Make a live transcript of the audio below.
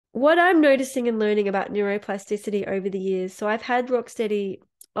what I'm noticing and learning about neuroplasticity over the years, so I've had Rocksteady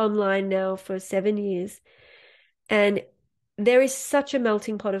online now for 7 years, and there is such a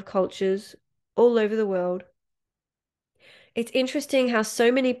melting pot of cultures all over the world. It's interesting how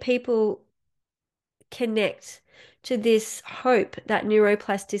so many people connect to this hope that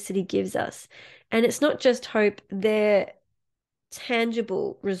neuroplasticity gives us. And it's not just hope, they're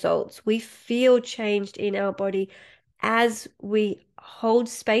tangible results. We feel changed in our body as we hold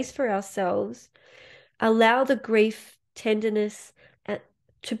space for ourselves, allow the grief, tenderness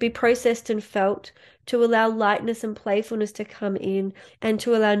to be processed and felt, to allow lightness and playfulness to come in, and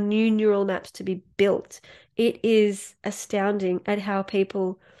to allow new neural maps to be built. It is astounding at how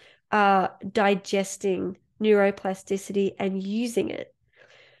people are digesting neuroplasticity and using it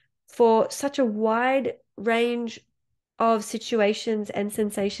for such a wide range of situations and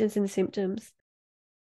sensations and symptoms.